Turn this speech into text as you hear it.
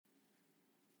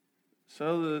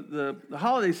So the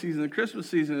holiday season, the Christmas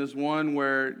season, is one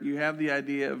where you have the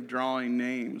idea of drawing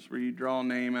names, where you draw a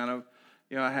name out of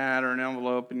a hat or an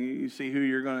envelope, and you see who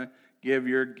you're going to give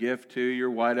your gift to,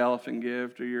 your white elephant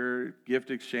gift or your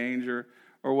gift exchange or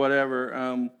whatever.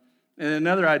 And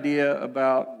another idea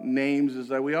about names is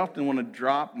that we often want to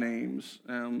drop names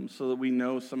so that we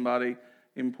know somebody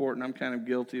important. I'm kind of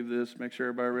guilty of this. Make sure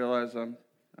everybody realizes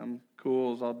I'm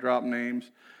cool as I'll drop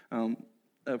names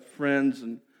of friends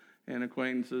and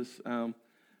acquaintances.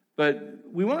 But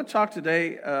we want to talk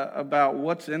today about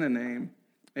what's in a name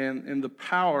and the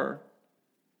power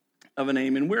of a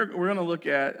name. And we're going to look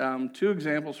at two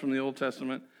examples from the Old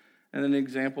Testament and an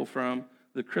example from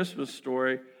the Christmas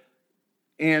story,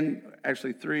 and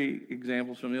actually three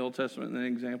examples from the Old Testament and an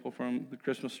example from the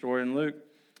Christmas story in Luke,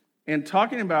 and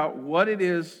talking about what it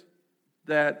is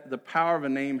that the power of a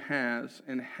name has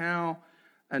and how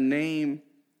a name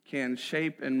can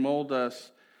shape and mold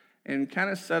us and kind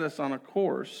of set us on a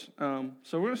course. So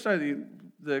we're going to start.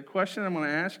 The question I'm going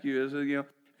to ask you is, if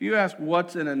you ask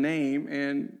what's in a name,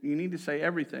 and you need to say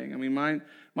everything. I mean,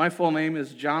 my full name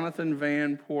is Jonathan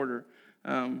Van Porter.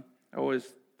 I always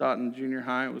thought in junior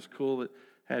high it was cool that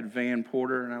had Van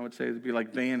Porter, and I would say it'd be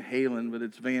like Van Halen, but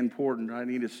it's Van Porter. I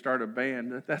need to start a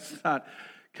band. That's not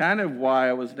kind of why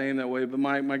I was named that way. But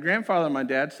my grandfather on my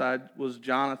dad's side was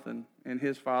Jonathan, and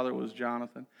his father was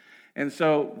Jonathan. And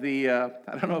so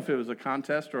I don't know if it was a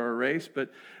contest or a race, but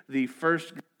the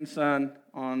first grandson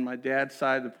on my dad's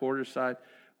side, the Porter side,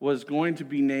 was going to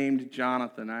be named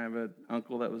Jonathan. I have an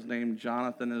uncle that was named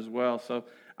Jonathan as well. So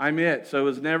I'm it. So it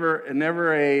was never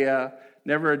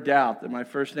a doubt that my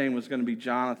first name was going to be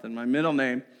Jonathan. My middle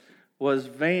name was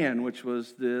Van, which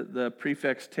was the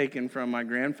prefix taken from my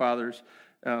grandfather's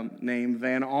name,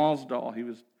 Van Alsdal. He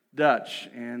was Dutch,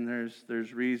 and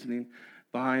there's reasoning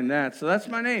behind that. So that's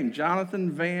my name,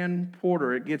 Jonathan Van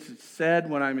Porter. It gets said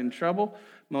when I'm in trouble,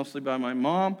 mostly by my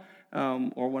mom,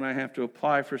 or when I have to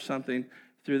apply for something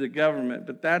through the government.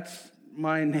 But that's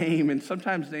my name, and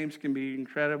sometimes names can be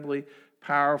incredibly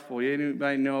powerful.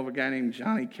 Anybody know of a guy named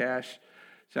Johnny Cash?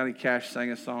 Johnny Cash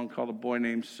sang a song called A Boy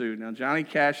Named Sue. Now, Johnny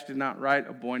Cash did not write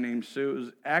A Boy Named Sue. It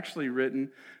was actually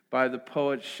written by the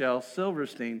poet Shel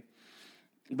Silverstein.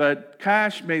 But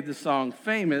Cash made the song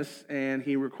famous, and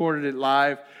he recorded it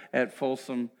live at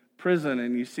Folsom Prison.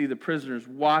 And you see the prisoners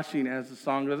watching as the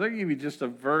song goes. I'll give you just a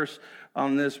verse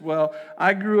on this. Well,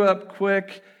 I grew up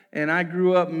quick, and I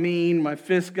grew up mean. My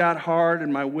fists got hard,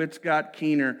 and my wits got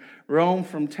keener. Roamed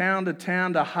from town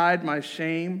to hide my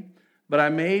shame. But I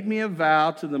made me a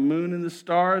vow to the moon and the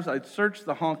stars. I'd search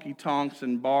the honky-tonks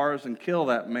and bars and kill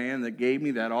that man that gave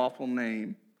me that awful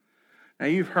name. Now,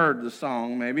 you've heard the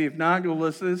song, maybe. If not, go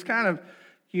listen. It's kind of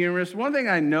humorous. One thing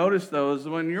I noticed, though, is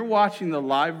when you're watching the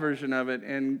live version of it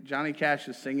and Johnny Cash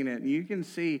is singing it, and you can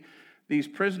see these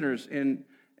prisoners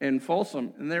in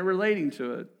Folsom, and they're relating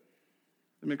to it.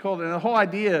 I mean, and the whole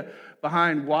idea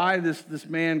behind why this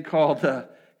man called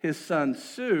his son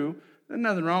Sue, there's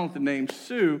nothing wrong with the name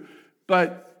Sue,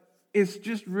 but it's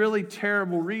just really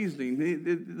terrible reasoning.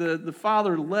 The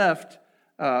father left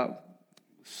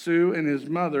Sue and his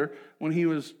mother when he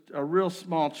was a real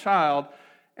small child,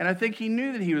 and I think he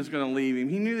knew that he was going to leave him.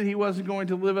 He knew that he wasn't going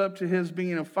to live up to his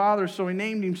being a father, so he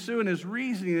named him Sue, and his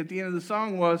reasoning at the end of the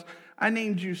song was, I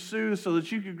named you Sue so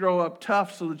that you could grow up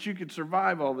tough, so that you could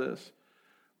survive all this,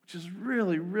 which is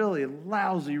really, really a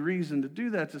lousy reason to do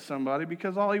that to somebody,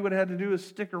 because all he would have had to do is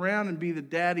stick around and be the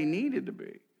dad he needed to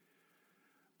be.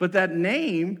 But that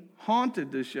name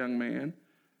haunted this young man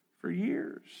for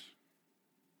years.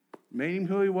 Made him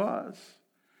who he was.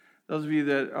 Those of you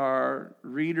that are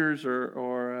readers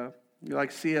or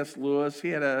like C.S. Lewis, he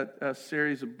had a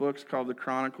series of books called The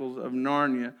Chronicles of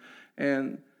Narnia.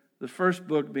 And the first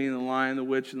book being The Lion, the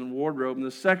Witch, and the Wardrobe, and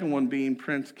the second one being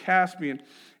Prince Caspian.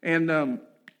 And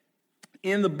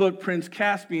in the book Prince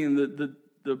Caspian,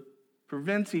 the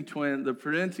Pevensie twin, the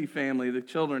Pevensie family, the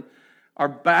children, are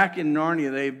back in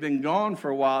Narnia. They've been gone for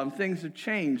a while, and things have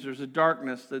changed. There's a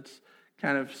darkness that's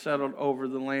kind of settled over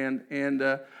the land.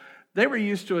 And they were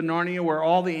used to a Narnia where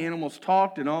all the animals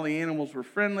talked and all the animals were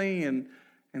friendly. And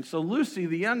so Lucy,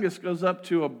 the youngest, goes up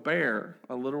to a bear,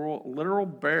 a literal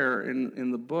bear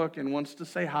in the book, and wants to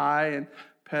say hi and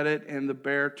pet it. And the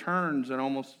bear turns and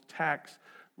almost attacks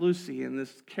Lucy. And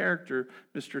this character,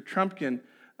 Mr. Trumpkin,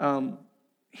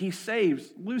 he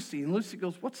saves Lucy. And Lucy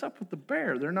goes, what's up with the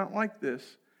bear? They're not like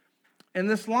this. And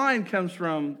this line comes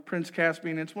from Prince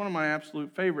Caspian. It's one of my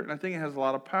absolute favorite, and I think it has a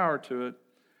lot of power to it.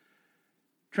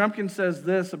 Trumpkin says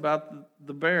this about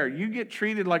the bear. You get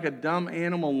treated like a dumb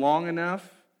animal long enough,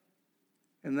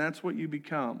 and that's what you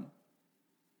become.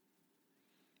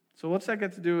 So what's that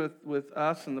got to do with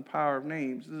us and the power of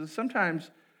names? Is that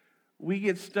sometimes we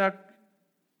get stuck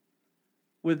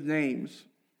with names.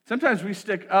 Sometimes we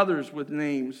stick others with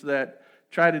names that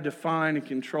try to define and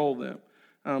control them.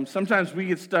 Sometimes we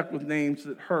get stuck with names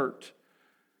that hurt.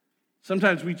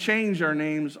 Sometimes we change our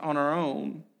names on our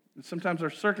own. And sometimes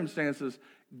our circumstances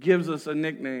gives us a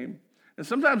nickname. And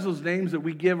sometimes those names that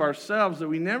we give ourselves that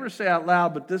we never say out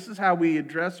loud, but this is how we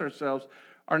address ourselves,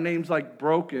 are names like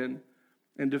broken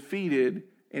and defeated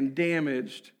and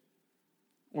damaged,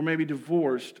 or maybe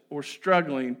divorced or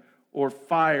struggling or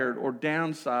fired or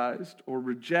downsized or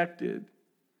rejected,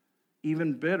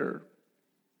 even bitter.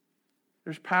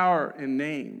 There's power in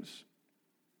names.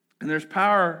 And there's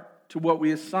power to what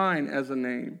we assign as a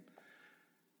name.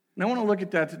 And I want to look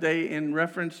at that today in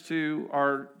reference to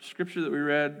our scripture that we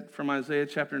read from Isaiah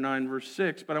chapter 9, verse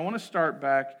 6. But I want to start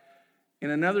back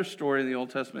in another story in the Old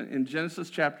Testament, in Genesis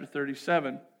chapter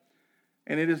 37.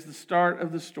 And it is the start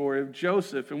of the story of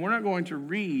Joseph. And we're not going to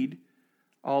read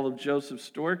all of Joseph's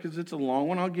story because it's a long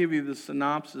one. I'll give you the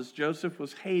synopsis. Joseph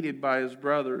was hated by his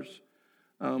brothers.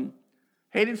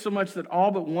 Hated so much that all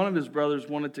but one of his brothers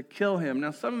wanted to kill him. Now,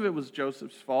 some of it was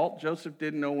Joseph's fault. Joseph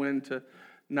didn't know when to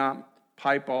not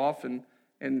pipe off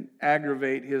and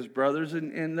aggravate his brothers.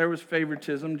 And there was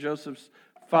favoritism. Joseph's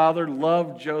father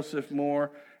loved Joseph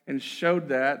more and showed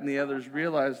that, and the others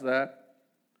realized that.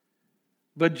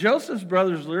 But Joseph's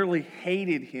brothers literally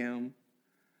hated him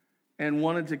and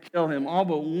wanted to kill him, all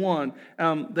but one.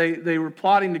 They were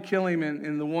plotting to kill him,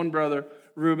 and the one brother,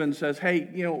 Reuben, says, hey,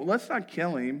 let's not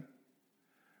kill him.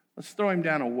 Let's throw him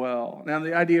down a well. Now,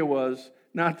 the idea was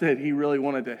not that he really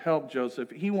wanted to help Joseph.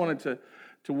 He wanted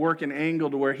to work an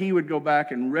angle to where he would go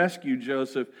back and rescue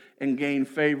Joseph and gain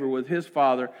favor with his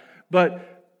father.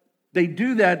 But they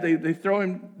do that. They throw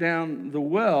him down the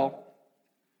well.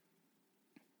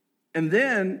 And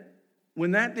then,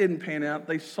 when that didn't pan out,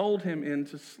 they sold him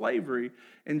into slavery.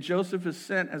 And Joseph is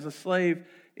sent as a slave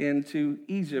into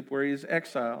Egypt, where he is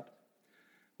exiled.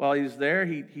 While he's there,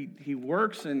 he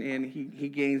works and he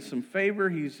gains some favor.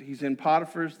 He's in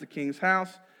Potiphar's, the king's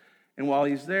house. And while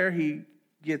he's there, he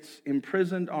gets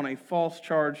imprisoned on a false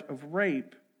charge of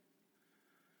rape.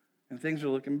 And things are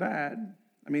looking bad.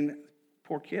 I mean,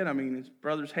 poor kid. His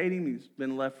brothers hate him. He's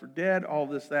been left for dead, all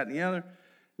this, that, and the other.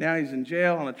 Now he's in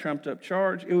jail on a trumped-up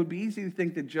charge. It would be easy to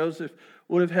think that Joseph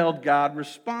would have held God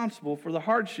responsible for the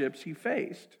hardships he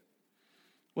faced.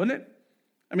 Wouldn't it?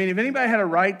 If anybody had a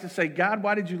right to say, God,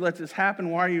 why did you let this happen?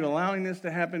 Why are you allowing this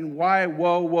to happen? Why,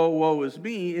 woe is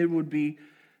me? It would be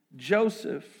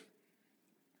Joseph.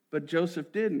 But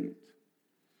Joseph didn't.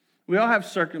 We all have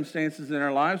circumstances in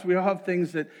our lives. We all have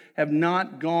things that have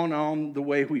not gone on the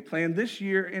way we planned. This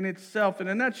year in itself, in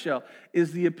a nutshell,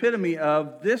 is the epitome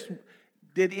of this.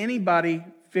 Did anybody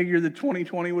figure that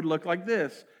 2020 would look like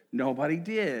this? Nobody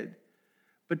did.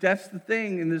 But that's the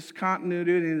thing in this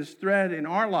continuity and this thread in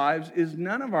our lives is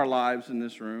none of our lives in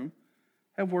this room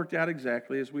have worked out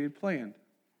exactly as we had planned.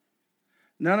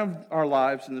 None of our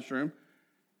lives in this room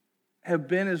have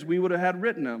been as we would have had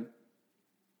written them.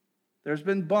 There's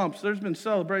been bumps, there's been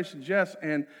celebrations, yes,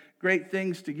 and great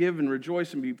things to give and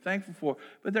rejoice and be thankful for.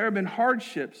 But there have been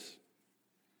hardships.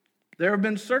 There have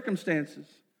been circumstances.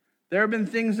 There have been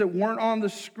things that weren't on the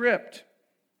script.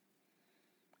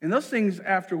 And those things,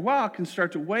 after a while, can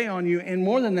start to weigh on you. And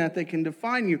more than that, they can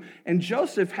define you. And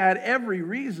Joseph had every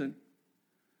reason.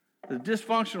 The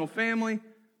dysfunctional family,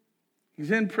 he's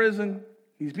in prison,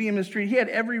 he's being mistreated. He had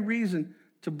every reason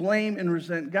to blame and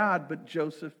resent God, but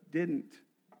Joseph didn't.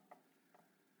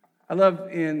 I love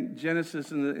in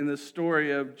Genesis, in the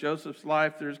story of Joseph's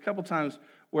life, there's a couple times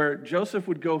where Joseph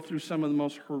would go through some of the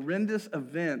most horrendous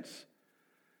events,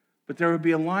 but there would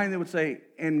be a line that would say,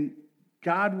 and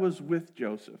God was with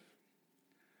Joseph.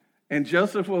 And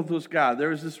Joseph was with God. There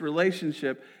was this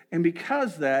relationship. And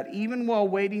because that, even while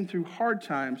wading through hard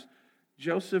times,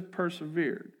 Joseph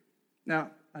persevered.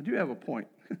 Now, I do have a point.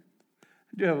 I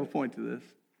do have a point to this.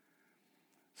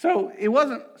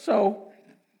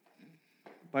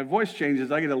 My voice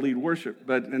changes, I get to lead worship.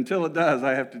 But until it does,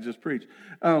 I have to just preach.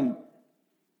 While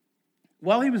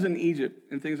he was in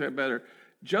Egypt and things got better,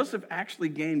 Joseph actually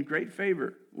gained great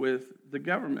favor with the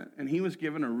government, and he was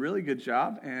given a really good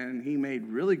job, and he made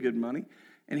really good money,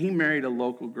 and he married a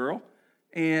local girl,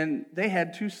 and they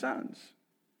had 2 sons.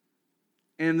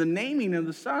 And the naming of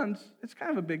the sons, it's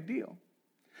kind of a big deal.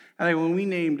 I think when we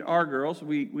named our girls,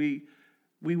 Kim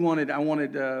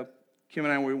and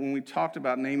I, when we talked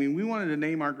about naming, we wanted to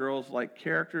name our girls like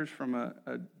characters from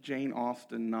a Jane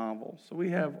Austen novel. So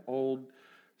we have old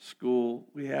school,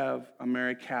 we have a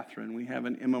Mary Catherine, we have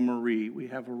an Emma Marie, we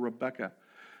have a Rebecca.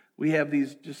 We have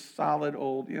these just solid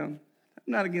old,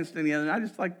 I'm not against any other. I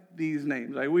just like these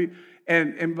names.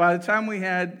 And by the time we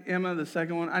had Emma, the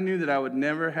second one, I knew that I would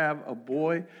never have a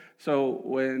boy. So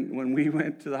when we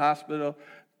went to the hospital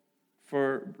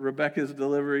for Rebecca's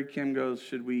delivery, Kim goes,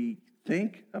 should we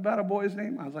think about a boy's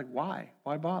name? I was like, why?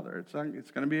 Why bother? It's going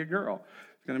to be a girl.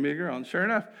 It's going to be a girl. And sure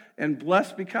enough, and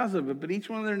blessed because of it. But each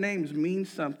one of their names means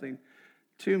something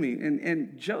to me.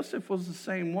 And Joseph was the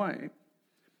same way.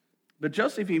 But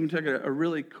Joseph even took a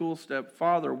really cool step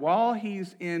farther. While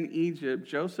he's in Egypt,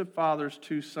 Joseph fathers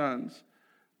two sons,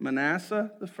 Manasseh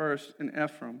the first and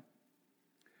Ephraim.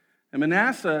 And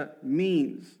Manasseh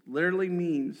literally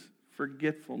means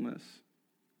forgetfulness.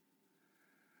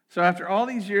 So after all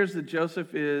these years that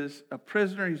Joseph is a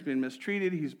prisoner, he's been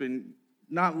mistreated, he's been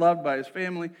not loved by his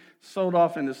family, sold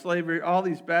off into slavery, all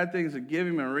these bad things that give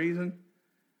him a reason.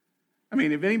 I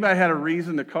mean, if anybody had a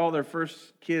reason to call their first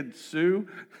kid Sue,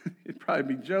 it'd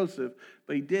probably be Joseph,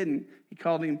 but he didn't. He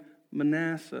called him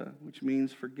Manasseh, which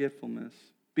means forgetfulness,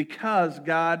 because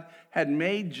God had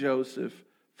made Joseph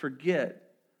forget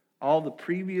all the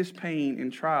previous pain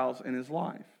and trials in his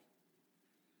life.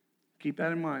 Keep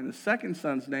that in mind. The second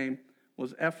son's name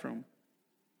was Ephraim.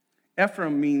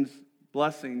 Ephraim means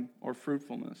blessing or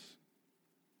fruitfulness.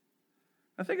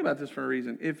 Now think about this for a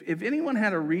reason. If anyone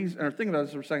had a reason, or think about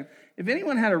this for a second, if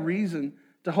anyone had a reason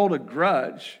to hold a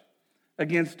grudge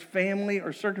against family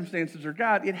or circumstances or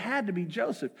God, it had to be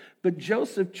Joseph. But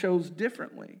Joseph chose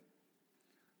differently.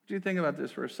 What do you think about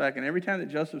this for a second? Every time that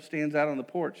Joseph stands out on the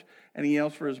porch and he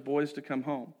yells for his boys to come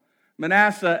home.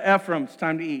 Manasseh, Ephraim, it's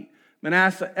time to eat.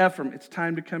 Manasseh, Ephraim, it's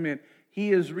time to come in.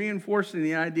 He is reinforcing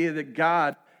the idea that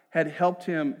God had helped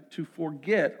him to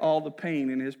forget all the pain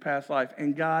in his past life,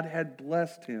 and God had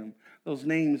blessed him. Those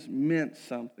names meant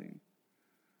something.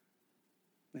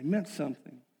 They meant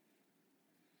something.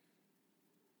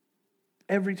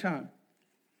 Every time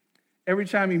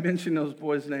he mentioned those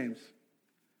boys' names.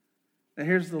 Now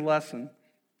here's the lesson,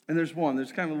 and there's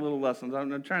kind of little lessons.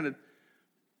 I'm trying to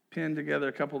pin together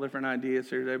a couple different ideas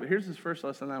here today, but here's this first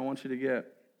lesson I want you to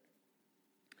get.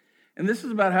 And this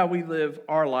is about how we live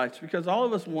our lives, because all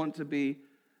of us want to be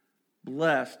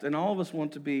blessed, and all of us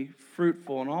want to be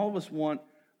fruitful, and all of us want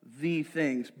the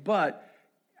things. But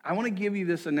I want to give you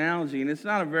this analogy, and it's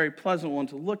not a very pleasant one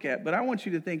to look at, but I want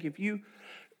you to think if you,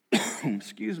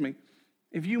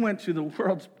 if you went to the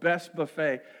world's best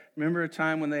buffet. Remember a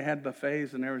time when they had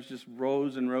buffets and there was just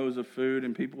rows and rows of food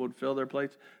and people would fill their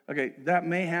plates? Okay, that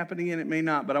may happen again, it may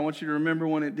not, but I want you to remember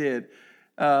when it did.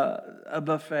 A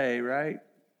buffet, right?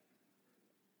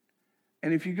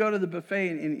 And if you go to the buffet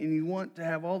and you want to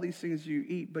have all these things you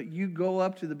eat, but you go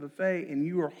up to the buffet and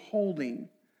you are holding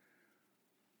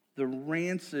the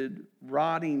rancid,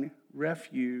 rotting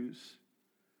refuse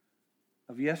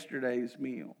of yesterday's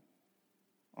meal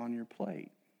on your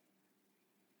plate.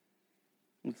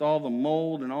 With all the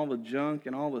mold and all the junk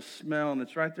and all the smell, and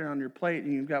it's right there on your plate,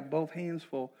 and you've got both hands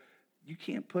full, you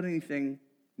can't put anything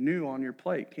new on your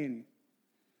plate, can you?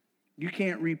 You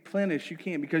can't replenish,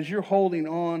 because you're holding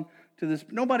on to this.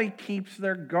 Nobody keeps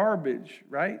their garbage,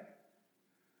 right?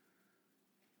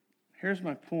 Here's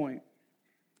my point.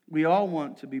 We all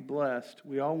want to be blessed.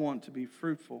 We all want to be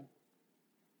fruitful.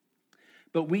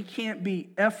 But we can't be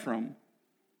Ephraim,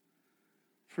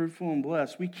 fruitful and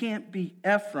blessed. We can't be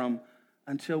Ephraim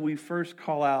until we first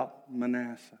call out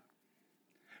Manasseh.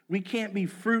 We can't be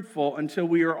fruitful until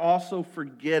we are also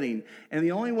forgetting. And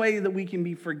the only way that we can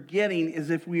be forgetting is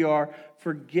if we are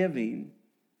forgiving.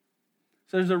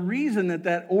 So there's a reason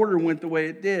that order went the way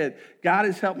it did. God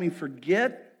has helped me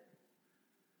forget.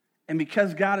 And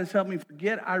because God has helped me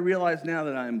forget, I realize now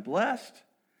that I am blessed.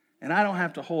 And I don't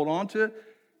have to hold on to it.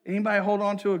 Anybody hold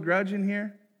on to a grudge in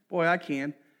here? Boy, I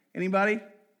can. Anybody?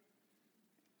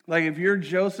 Like if you're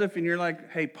Joseph and you're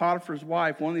like, hey, Potiphar's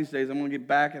wife, one of these days I'm going to get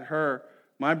back at her.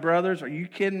 My brothers, are you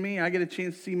kidding me? I get a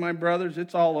chance to see my brothers.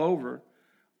 It's all over.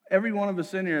 Every one of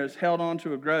us in here has held on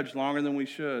to a grudge longer than we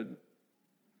should.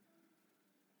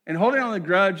 And holding on to a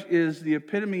grudge is the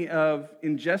epitome of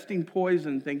ingesting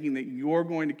poison thinking that you're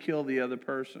going to kill the other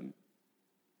person.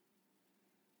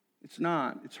 It's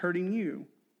not. It's hurting you.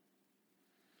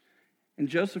 And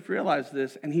Joseph realized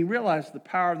this, and he realized the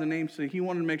power of the name, so he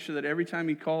wanted to make sure that every time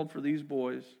he called for these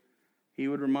boys, he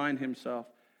would remind himself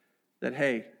that,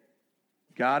 hey,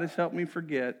 God has helped me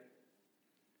forget,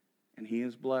 and he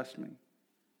has blessed me,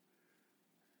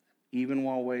 even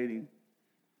while waiting.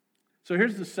 So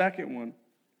here's the second one.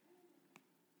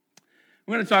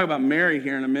 We're going to talk about Mary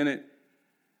here in a minute.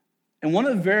 And one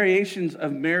of the variations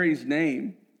of Mary's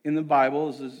name in the Bible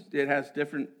is it has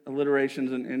different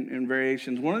alliterations and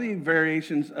variations. One of the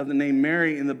variations of the name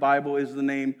Mary in the Bible is the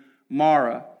name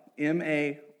Mara,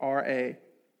 M-A-R-A.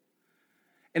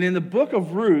 And in the book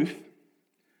of Ruth,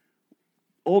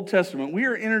 Old Testament, we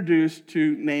are introduced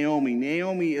to Naomi.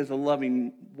 Naomi is a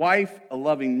loving wife, a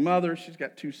loving mother. She's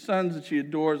got 2 sons that she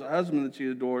adores, a husband that she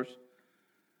adores.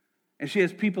 And she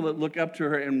has people that look up to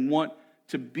her and want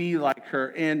to be like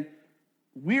her. And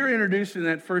we're introduced in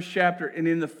that first chapter. And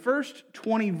in the first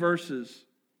 20 verses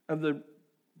of the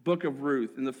book of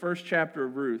Ruth, in the first chapter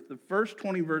of Ruth, the first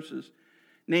 20 verses,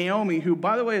 Naomi, who,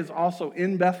 by the way, is also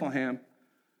in Bethlehem,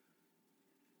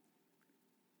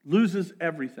 loses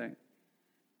everything.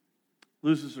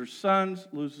 Loses her sons,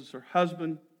 loses her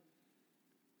husband.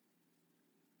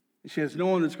 She has no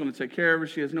one that's going to take care of her.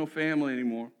 She has no family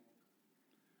anymore.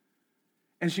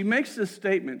 And she makes this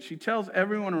statement. She tells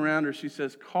everyone around her, she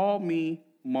says, "Call me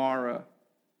Mara."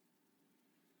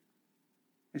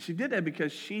 And she did that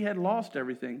because she had lost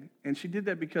everything. And she did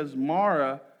that because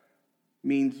Mara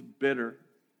means bitter.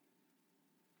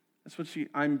 That's what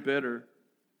I'm bitter.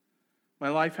 My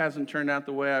life hasn't turned out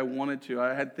the way I wanted to.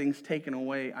 I had things taken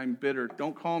away. I'm bitter.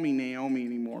 Don't call me Naomi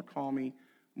anymore. Call me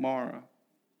Mara.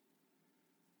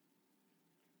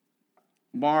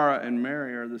 Mara and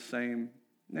Mary are the same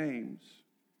names.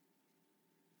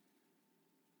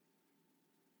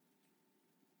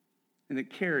 And it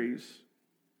carries.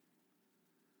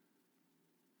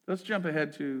 Let's jump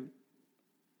ahead to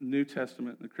the New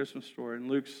Testament, the Christmas story. In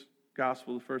Luke's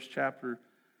Gospel, the first chapter,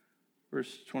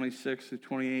 verse 26 to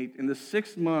 28. In the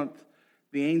 6th month,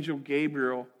 the angel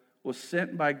Gabriel was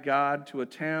sent by God to a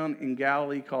town in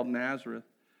Galilee called Nazareth,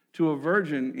 to a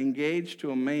virgin engaged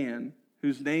to a man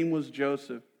whose name was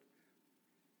Joseph,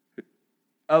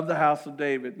 of the house of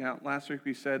David. Now, last week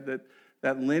we said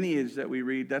that lineage that we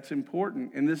read, that's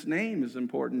important. And this name is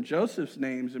important. Joseph's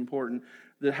name is important.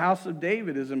 The house of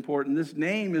David is important. This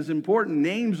name is important.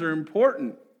 Names are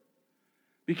important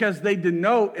because they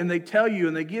denote and they tell you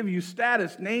and they give you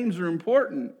status. Names are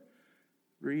important.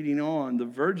 Reading on, the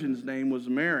virgin's name was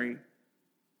Mary.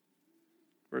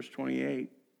 Verse 28.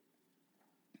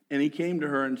 And he came to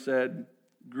her and said,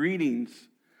 "Greetings."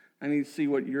 I need to see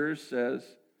what yours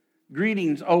says.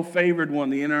 "Greetings, O favored one."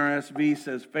 The NRSV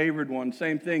says favored one.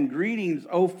 Same thing. "Greetings,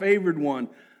 O favored one.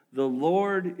 The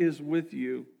Lord is with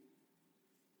you."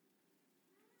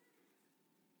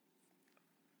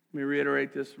 Let me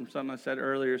reiterate this from something I said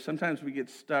earlier. Sometimes we get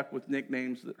stuck with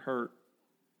nicknames that hurt.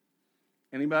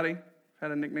 Anybody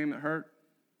had a nickname that hurt?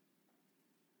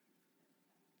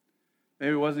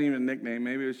 Maybe it wasn't even a nickname.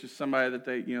 Maybe it was just somebody that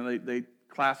they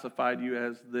classified you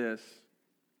as this,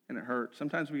 and it hurt.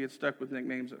 Sometimes we get stuck with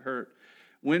nicknames that hurt.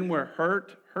 When we're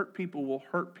hurt people will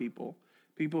hurt people.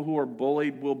 People who are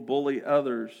bullied will bully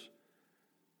others.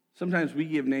 Sometimes we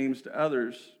give names to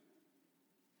others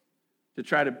to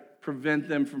try to prevent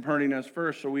them from hurting us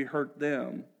first, so we hurt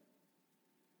them.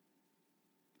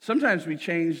 Sometimes we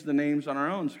change the names on our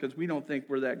own because we don't think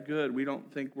we're that good. We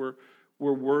don't think we're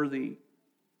worthy.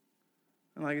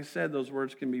 And like I said, those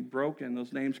words can be broken.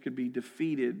 Those names could be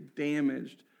defeated,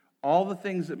 damaged. All the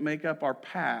things that make up our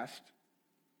past.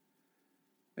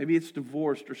 Maybe it's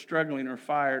divorced or struggling or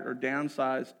fired or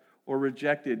downsized or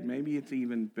rejected. Maybe it's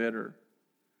even bitter.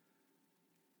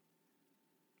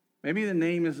 Maybe the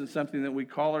name isn't something that we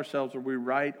call ourselves or we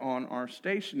write on our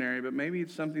stationery, but maybe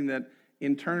it's something that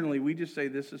internally we just say,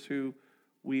 this is who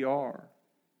we are.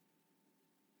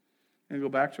 And go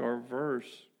back to our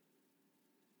verse.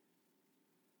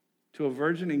 To a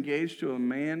virgin engaged to a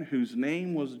man whose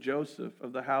name was Joseph,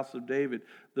 of the house of David.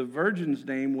 The virgin's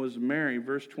name was Mary,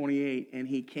 verse 28. And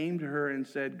he came to her and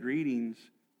said,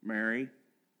 "Greetings, Mary."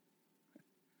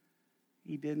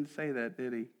 He didn't say that,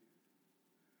 did he?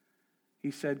 He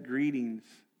said, "Greetings,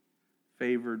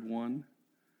 favored one.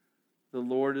 The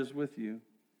Lord is with you."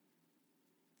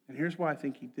 And here's why I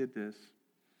think he did this.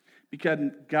 Because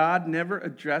God never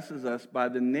addresses us by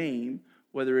the name,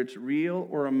 whether it's real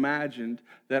or imagined,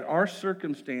 that our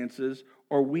circumstances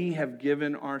or we have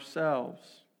given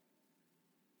ourselves.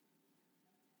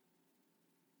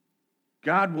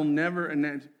 God will never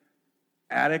announce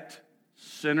addict,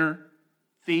 sinner,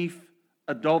 thief,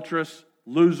 adulteress,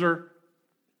 loser.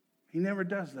 He never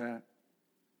does that.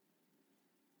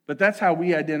 But that's how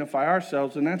we identify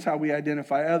ourselves, and that's how we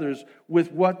identify others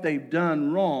with what they've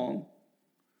done wrong.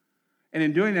 And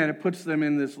in doing that, it puts them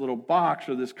in this little box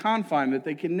or this confine that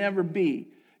they can never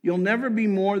be. You'll never be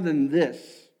more than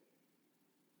this,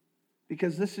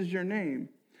 because this is your name.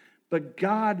 But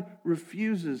God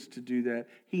refuses to do that.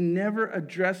 He never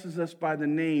addresses us by the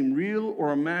name, real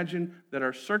or imagined, that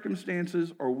our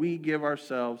circumstances or we give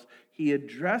ourselves. He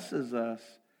addresses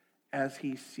us as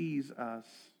he sees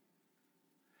us.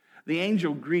 The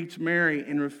angel greets Mary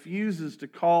and refuses to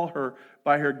call her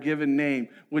by her given name,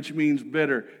 which means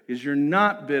bitter, because you're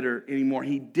not bitter anymore.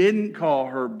 He didn't call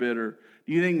her bitter.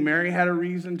 Do you think Mary had a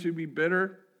reason to be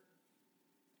bitter?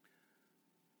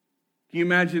 Can you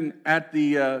imagine at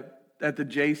the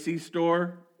JC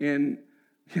store in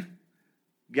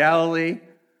Galilee,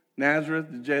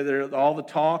 Nazareth, all the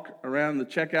talk around the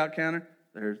checkout counter?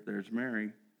 There's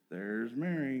Mary. There's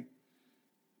Mary.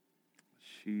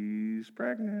 She's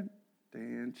pregnant.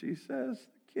 And she says,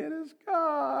 the kid is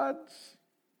God's.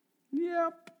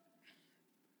 Yep.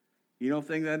 You don't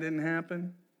think that didn't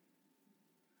happen?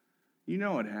 You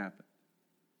know it happened.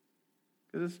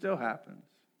 Because it still happens.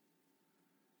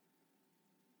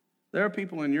 There are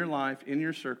people in your life, in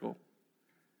your circle,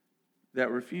 that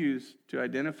refuse to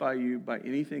identify you by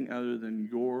anything other than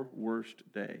your worst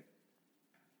day.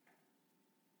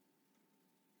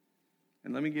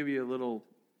 And let me give you a little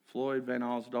Floyd Van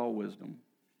Osdol wisdom.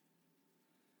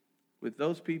 With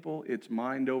those people, it's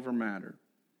mind over matter.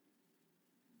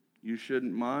 You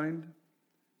shouldn't mind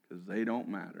because they don't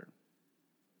matter.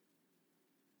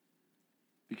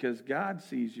 Because God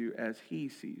sees you as He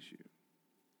sees you.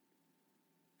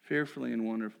 Fearfully and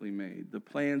wonderfully made. The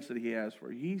plans that He has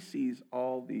for you. He sees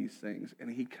all these things.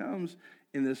 And He comes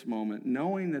in this moment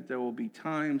knowing that there will be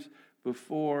times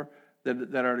before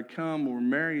that are to come where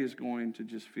Mary is going to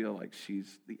just feel like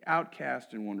she's the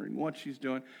outcast and wondering what she's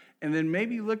doing. And then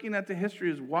maybe looking at the history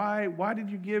is why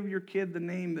did you give your kid the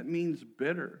name that means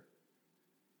bitter?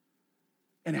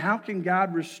 And how can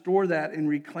God restore that and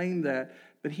reclaim that?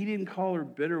 But He didn't call her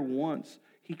bitter once.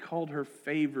 He called her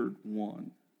favored one.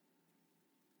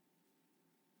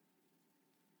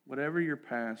 Whatever your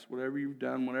past, whatever you've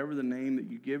done, whatever the name that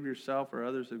you give yourself or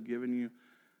others have given you,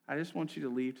 I just want you to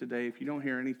leave today. If you don't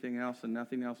hear anything else and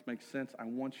nothing else makes sense, I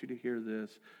want you to hear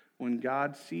this. When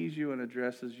God sees you and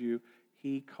addresses you,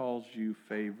 He calls you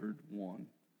favored one.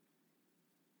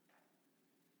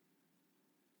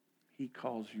 He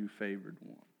calls you favored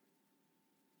one.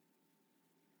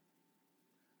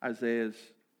 Isaiah's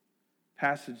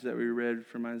passage that we read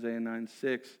from Isaiah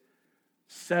 9:6,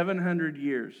 700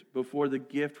 years before the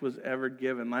gift was ever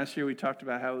given. Last year we talked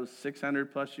about how it was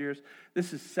 600 plus years.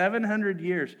 This is 700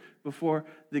 years before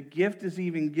the gift is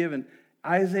even given.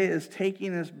 Isaiah is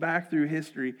taking us back through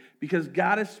history because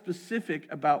God is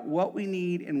specific about what we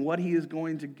need and what He is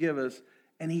going to give us,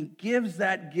 and He gives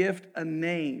that gift a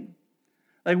name.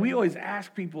 Like we always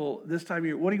ask people this time of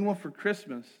year, what do you want for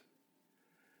Christmas?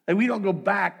 And we don't go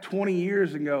back 20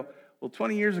 years and go, well,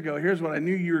 20 years ago, here's what I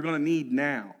knew you were going to need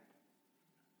now.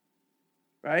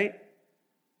 Right?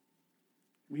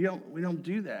 We don't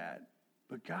do that.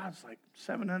 But God's like,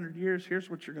 700 years, here's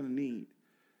what you're going to need.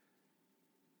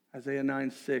 Isaiah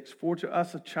 9:6, for to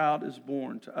us a child is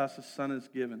born, to us a son is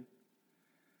given,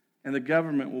 and the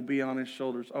government will be on His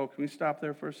shoulders. Oh, can we stop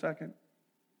there for a second?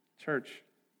 Church,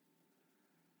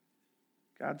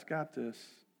 God's got this.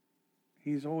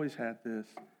 He's always had this.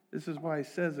 This is why He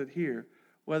says it here.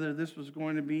 Whether this was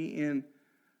going to be in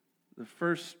the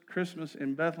first Christmas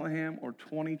in Bethlehem or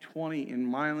 2020 in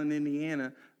Milan,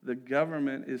 Indiana, the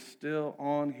government is still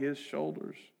on His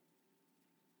shoulders.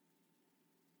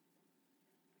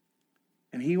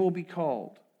 And He will be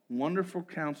called Wonderful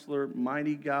Counselor,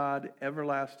 Mighty God,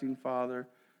 Everlasting Father,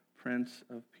 Prince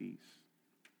of Peace.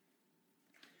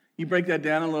 You break that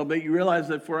down a little bit, you realize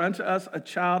that for unto us a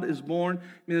child is born.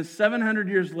 I mean, 700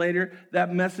 years later,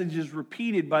 that message is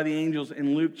repeated by the angels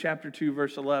in Luke chapter 2,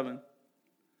 verse 11.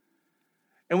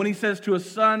 And when He says to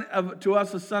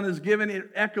us a son is given,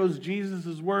 it echoes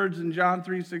Jesus' words in John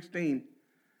 3:16,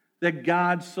 that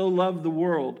God so loved the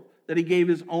world that He gave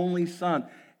His only Son.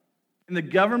 And the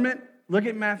government, look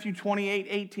at Matthew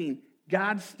 28:18.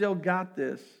 God still got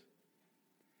this.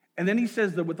 And then He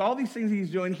says that with all these things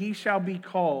He's doing, He shall be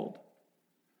called.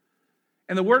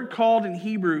 And the word called in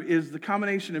Hebrew is the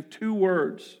combination of two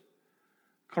words,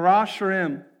 kara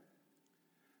shrem.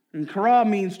 And kara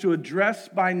means to address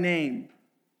by name.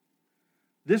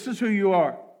 This is who you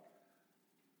are.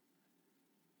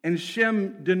 And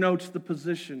Shem denotes the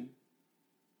position.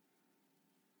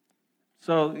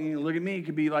 So, look at me. It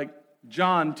could be like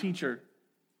John, teacher.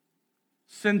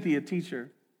 Cynthia,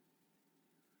 teacher.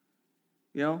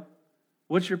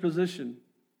 What's your position?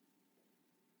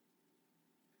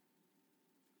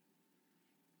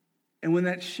 And when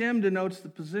that Shem denotes the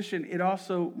position, it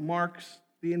also marks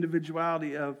the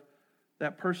individuality of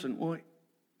that person. Well,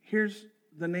 here's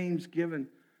the names given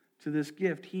to this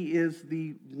gift. He is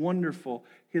the Wonderful.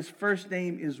 His first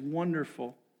name is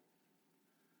Wonderful.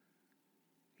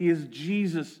 He is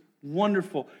Jesus,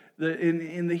 Wonderful.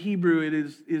 In the Hebrew, it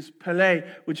is Pele,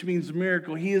 which means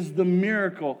miracle. He is the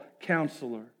miracle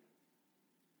counselor.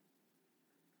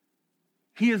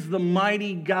 He is the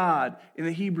mighty God in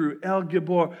the Hebrew, El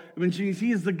Gibor.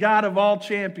 He is the God of all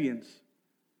champions.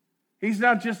 He's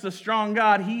not just a strong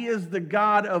God. He is the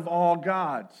God of all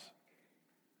gods.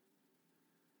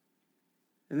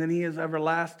 And then he is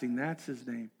everlasting. That's his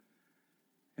name.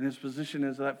 And his position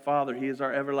as that Father. He is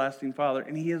our everlasting Father.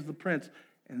 And he is the Prince.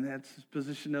 And that's his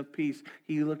position of peace.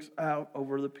 He looks out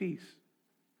over the peace.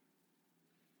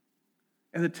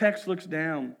 And the text looks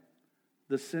down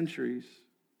the centuries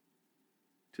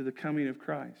to the coming of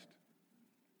Christ.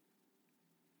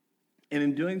 And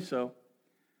in doing so,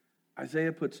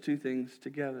 Isaiah puts two things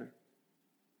together.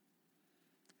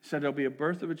 He said there'll be a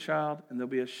birth of a child and there'll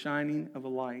be a shining of a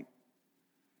light.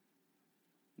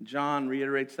 John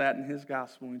reiterates that in his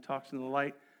gospel when he talks in the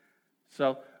light.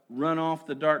 So run off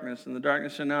the darkness, and the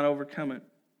darkness shall not overcome it.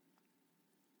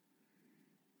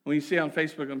 When you see on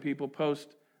Facebook when people post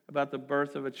about the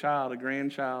birth of a child, a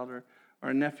grandchild, or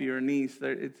a nephew or a niece,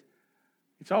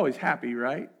 it's always happy,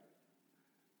 right?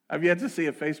 I've yet to see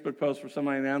a Facebook post where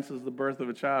somebody announces the birth of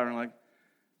a child and like,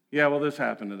 yeah, well, this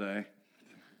happened today.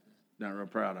 Not real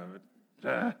proud of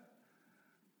it.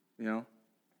 You know?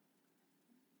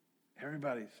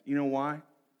 Everybody's. You know why?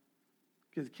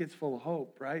 Because the kid's full of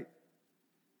hope, right?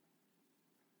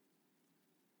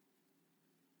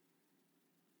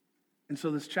 And so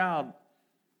this child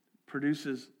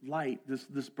produces light.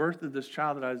 This birth of this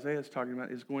child that Isaiah is talking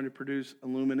about is going to produce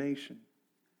illumination.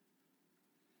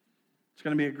 It's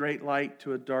going to be a great light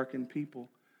to a darkened people.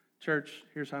 Church,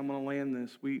 here's how I'm going to land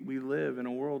this. We live in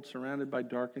a world surrounded by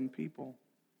darkened people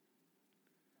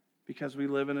because we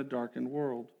live in a darkened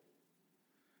world.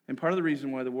 And part of the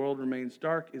reason why the world remains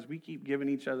dark is we keep giving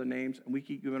each other names and we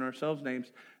keep giving ourselves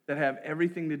names that have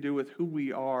everything to do with who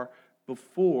we are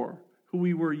before, who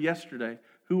we were yesterday,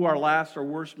 who our last or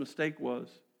worst mistake was,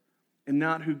 and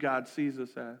not who God sees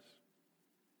us as.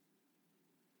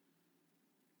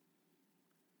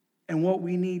 And what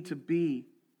we need to be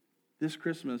this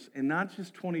Christmas, and not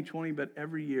just 2020, but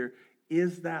every year,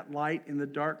 is that light in the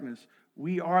darkness.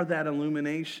 We are that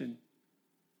illumination.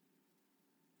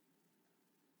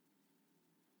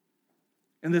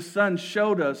 And the Son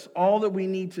showed us all that we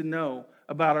need to know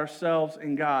about ourselves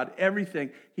and God. Everything.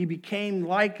 He became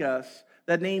like us.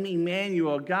 That name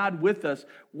Emmanuel, God with us,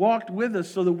 walked with us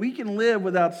so that we can live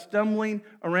without stumbling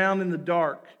around in the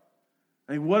dark.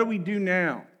 I mean, what do we do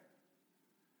now?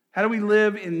 How do we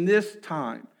live in this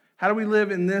time? How do we live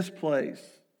in this place?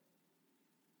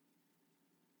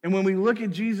 And when we look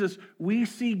at Jesus, we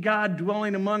see God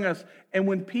dwelling among us. And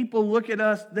when people look at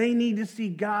us, they need to see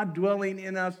God dwelling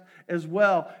in us as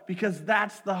well, because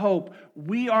that's the hope.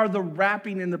 We are the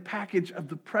wrapping and the package of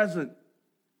the present.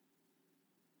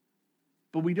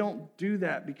 But we don't do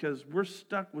that because we're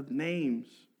stuck with names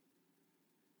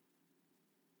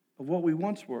of what we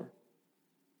once were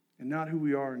and not who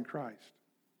we are in Christ.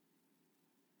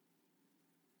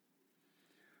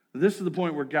 This is the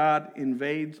point where God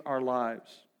invades our lives.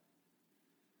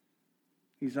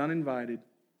 He's uninvited.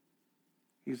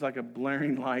 He's like a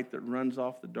blaring light that runs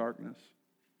off the darkness.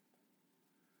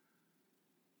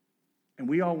 And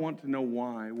we all want to know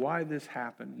why. Why this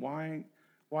happened. Why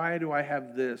do I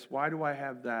have this? Why do I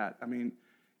have that? I mean,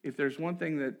 if there's one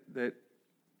thing that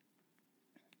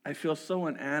I feel so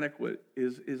inadequate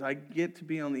is I get to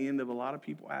be on the end of a lot of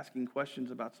people asking questions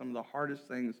about some of the hardest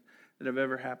things that have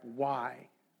ever happened. Why?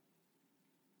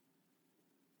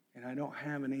 And I don't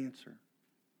have an answer.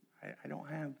 I don't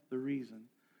have the reason.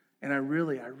 And I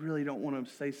really don't want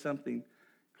to say something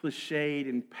cliched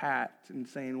and pat and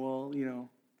saying, well, you know,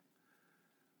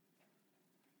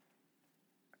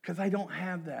 because I don't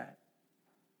have that.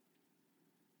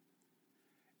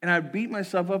 And I beat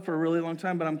myself up for a really long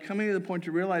time, but I'm coming to the point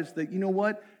to realize that, you know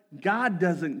what? God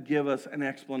doesn't give us an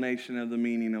explanation of the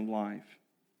meaning of life.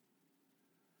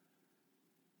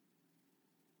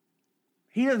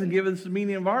 He doesn't give us the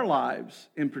meaning of our lives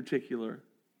in particular.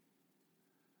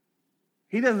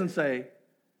 He doesn't say,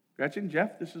 Gretchen,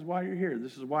 Jeff, this is why you're here.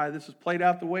 This is why this has played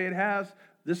out the way it has.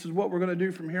 This is what we're going to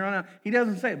do from here on out. He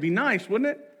doesn't say it. It'd be nice, wouldn't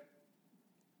it?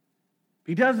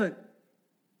 He doesn't.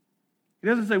 He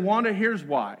doesn't say, Wanda, here's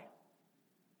why.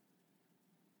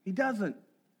 He doesn't.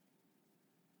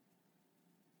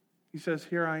 He says,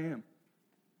 here I am.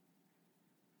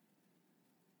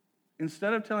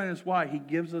 Instead of telling us why, he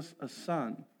gives us a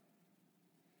son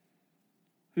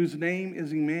whose name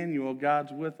is Emmanuel,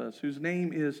 God's with us, whose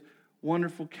name is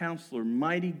Wonderful Counselor,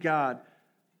 Mighty God,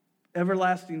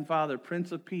 Everlasting Father,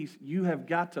 Prince of Peace. You have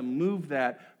got to move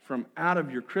that from out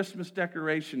of your Christmas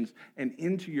decorations and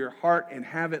into your heart and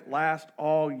have it last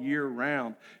all year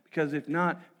round. Because if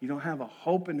not, you don't have a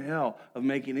hope in hell of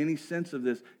making any sense of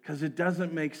this, because it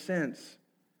doesn't make sense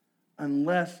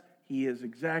unless he is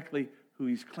exactly who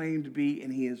he's claimed to be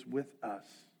and he is with us.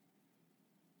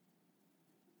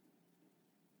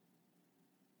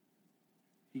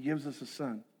 He gives us a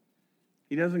son.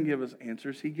 He doesn't give us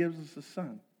answers. He gives us a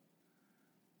son.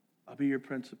 I'll be your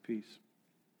Prince of Peace.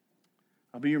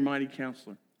 I'll be your mighty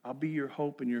counselor. I'll be your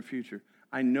hope in your future.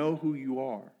 I know who you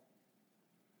are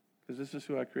because this is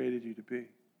who I created you to be.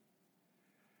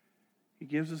 He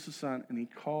gives us a son, and he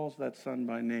calls that son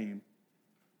by name.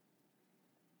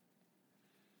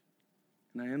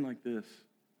 And I end like this.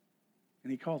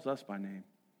 And he calls us by name.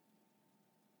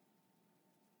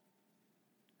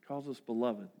 He calls us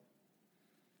beloved.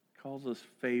 He calls us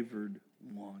favored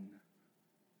one.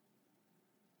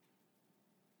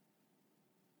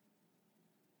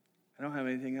 I don't have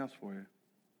anything else for you.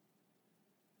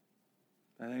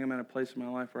 I think I'm at a place in my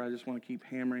life where I just want to keep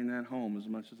hammering that home as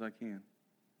much as I can.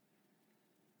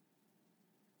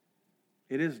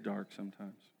 It is dark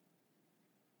sometimes.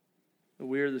 But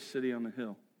we are the city on the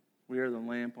hill. We are the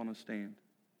lamp on a stand.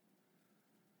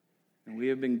 And we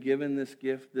have been given this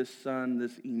gift, this Son,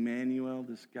 this Emmanuel,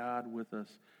 this God with us.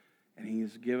 And he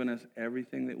has given us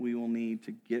everything that we will need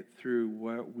to get through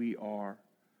what we are.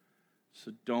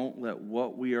 So don't let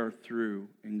what we are through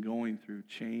and going through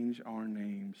change our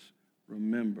names.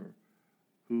 Remember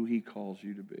who he calls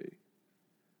you to be.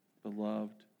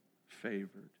 Beloved,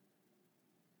 favored,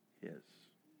 his.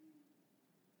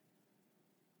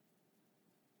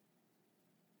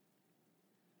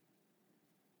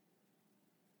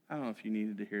 I don't know if you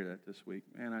needed to hear that this week.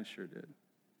 Man, I sure did.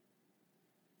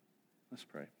 Let's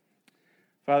pray.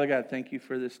 Father God, thank you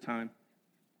for this time.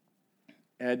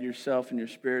 Add yourself and your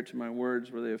Spirit to my words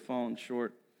where they have fallen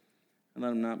short, and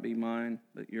let them not be mine,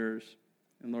 but yours.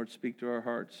 And Lord, speak to our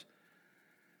hearts.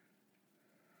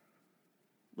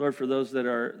 Lord, for those that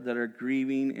are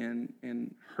grieving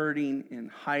and hurting and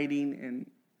hiding and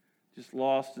just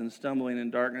lost and stumbling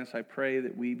in darkness, I pray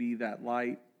that we be that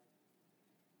light.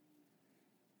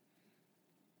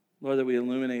 Lord, that we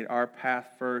illuminate our path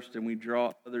first and we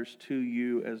draw others to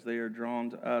you as they are drawn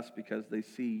to us because they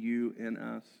see you in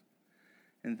us.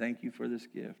 And thank you for this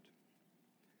gift.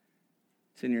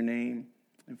 It's in your name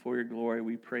and for your glory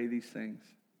we pray these things.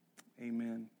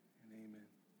 Amen and amen.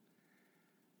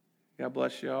 God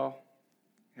bless you all.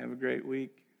 Have a great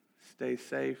week. Stay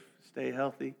safe, stay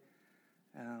healthy,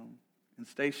 and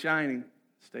stay shining,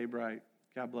 stay bright.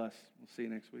 God bless. We'll see you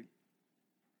next week.